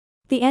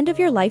The End of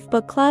Your Life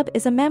Book Club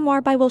is a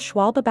memoir by Will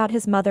Schwalbe about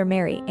his mother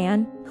Mary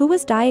Ann, who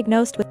was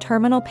diagnosed with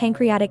terminal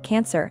pancreatic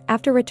cancer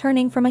after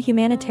returning from a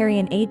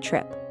humanitarian aid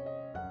trip.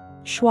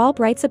 Schwalbe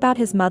writes about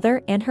his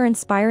mother and her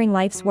inspiring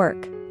life's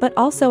work, but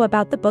also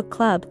about the book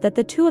club that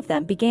the two of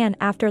them began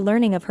after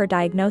learning of her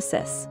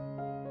diagnosis.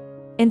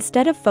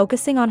 Instead of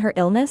focusing on her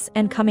illness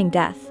and coming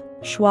death,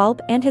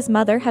 Schwalbe and his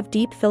mother have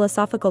deep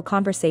philosophical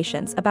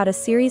conversations about a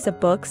series of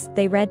books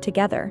they read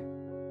together.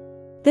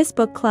 This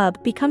book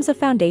club becomes a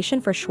foundation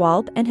for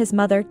Schwalbe and his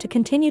mother to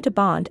continue to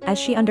bond as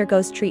she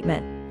undergoes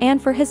treatment, and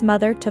for his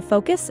mother to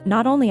focus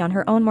not only on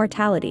her own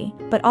mortality,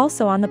 but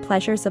also on the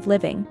pleasures of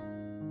living.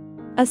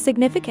 A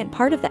significant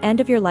part of the End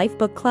of Your Life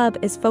Book Club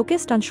is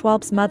focused on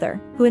Schwalbe's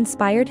mother, who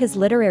inspired his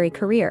literary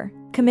career,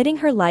 committing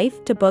her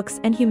life to books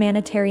and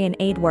humanitarian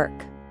aid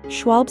work.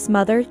 Schwalbe's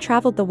mother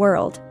traveled the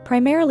world,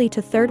 primarily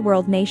to third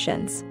world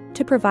nations,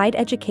 to provide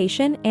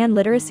education and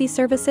literacy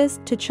services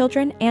to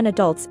children and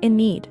adults in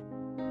need.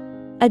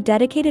 A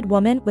dedicated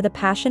woman with a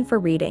passion for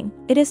reading,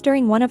 it is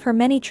during one of her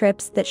many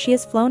trips that she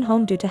is flown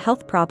home due to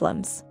health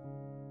problems.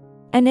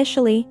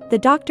 Initially, the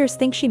doctors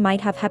think she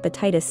might have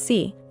hepatitis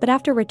C, but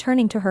after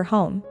returning to her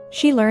home,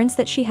 she learns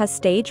that she has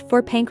stage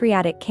 4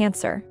 pancreatic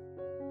cancer.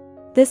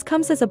 This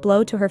comes as a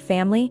blow to her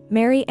family.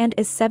 Mary Ann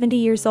is 70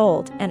 years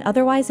old and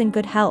otherwise in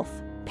good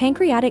health.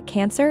 Pancreatic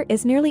cancer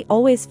is nearly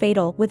always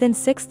fatal within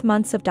 6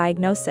 months of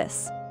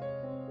diagnosis.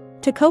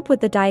 To cope with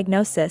the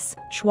diagnosis,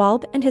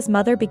 Schwalbe and his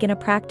mother begin a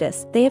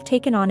practice they have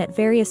taken on at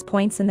various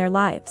points in their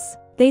lives.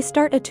 They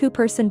start a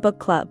 2-person book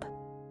club.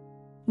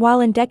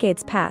 While in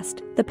decades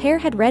past, the pair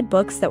had read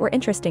books that were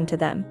interesting to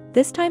them,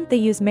 this time they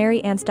use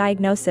Mary Ann's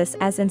diagnosis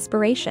as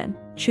inspiration,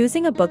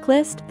 choosing a book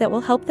list that will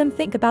help them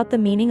think about the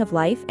meaning of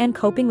life and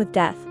coping with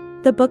death.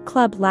 The book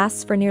club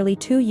lasts for nearly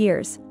 2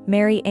 years.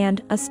 Mary Ann,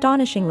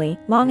 astonishingly,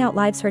 long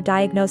outlives her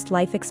diagnosed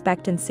life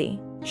expectancy,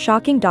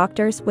 shocking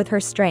doctors with her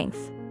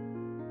strength.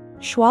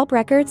 Schwalbe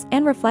records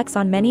and reflects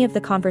on many of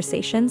the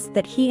conversations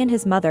that he and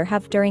his mother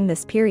have during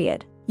this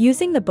period,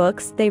 using the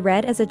books they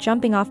read as a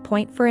jumping-off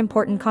point for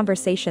important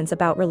conversations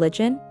about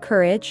religion,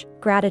 courage,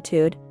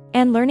 gratitude,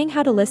 and learning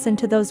how to listen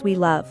to those we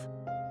love.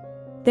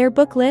 Their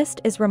book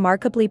list is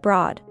remarkably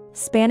broad,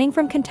 spanning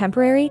from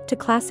contemporary to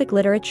classic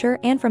literature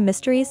and from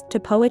mysteries to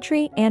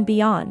poetry and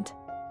beyond.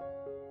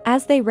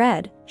 As they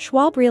read,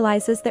 Schwalbe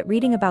realizes that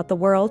reading about the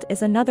world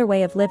is another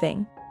way of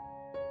living.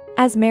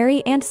 As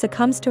Mary Ann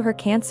succumbs to her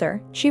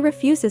cancer, she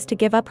refuses to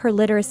give up her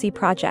literacy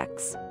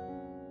projects.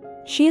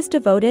 She is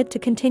devoted to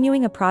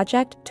continuing a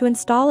project to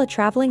install a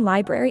traveling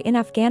library in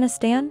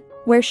Afghanistan,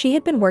 where she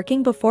had been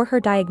working before her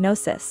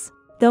diagnosis.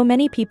 Though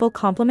many people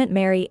compliment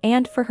Mary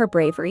Ann for her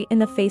bravery in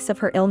the face of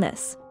her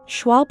illness,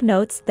 Schwalbe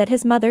notes that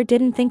his mother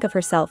didn't think of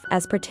herself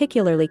as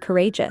particularly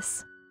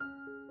courageous.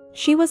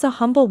 She was a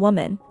humble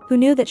woman who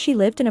knew that she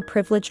lived in a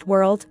privileged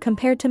world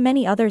compared to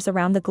many others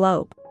around the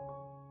globe.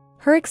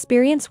 Her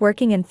experience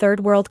working in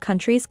third world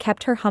countries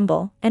kept her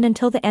humble, and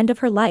until the end of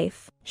her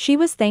life, she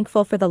was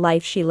thankful for the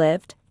life she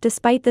lived,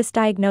 despite this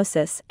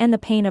diagnosis and the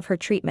pain of her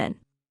treatment.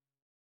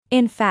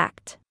 In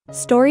fact,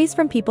 stories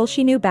from people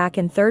she knew back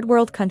in third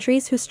world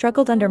countries who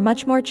struggled under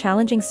much more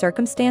challenging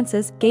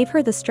circumstances gave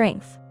her the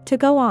strength to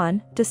go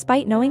on,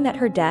 despite knowing that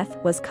her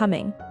death was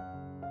coming.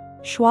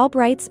 Schwalbe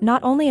writes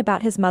not only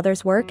about his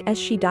mother's work as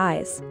she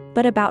dies,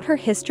 but about her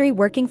history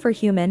working for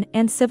human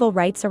and civil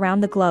rights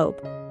around the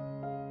globe.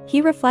 He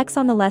reflects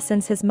on the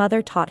lessons his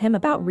mother taught him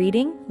about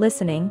reading,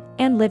 listening,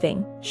 and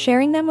living,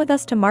 sharing them with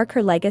us to mark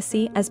her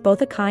legacy as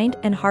both a kind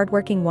and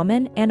hardworking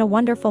woman and a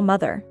wonderful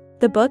mother.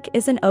 The book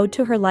is an ode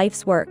to her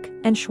life's work,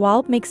 and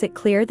Schwalbe makes it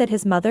clear that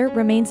his mother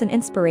remains an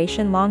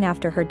inspiration long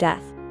after her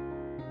death.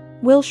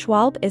 Will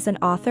Schwalbe is an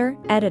author,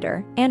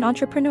 editor, and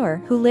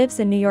entrepreneur who lives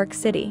in New York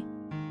City.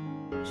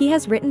 He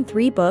has written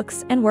 3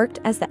 books and worked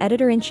as the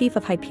editor-in-chief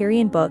of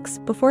Hyperion Books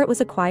before it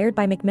was acquired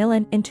by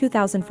Macmillan in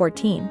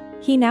 2014.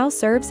 He now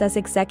serves as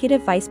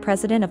executive vice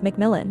president of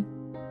Macmillan.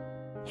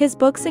 His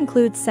books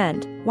include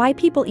Send, Why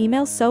People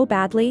Email So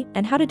Badly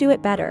and How to Do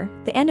It Better,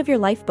 The End of Your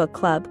Life Book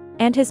Club,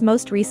 and his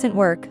most recent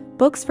work,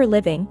 Books for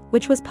Living,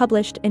 which was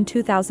published in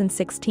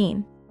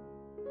 2016.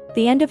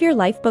 The End of Your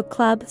Life Book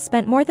Club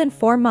spent more than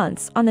 4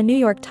 months on the New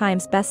York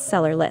Times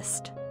bestseller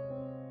list.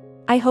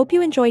 I hope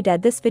you enjoyed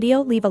this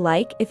video. Leave a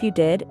like if you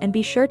did and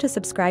be sure to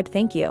subscribe.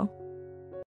 Thank you.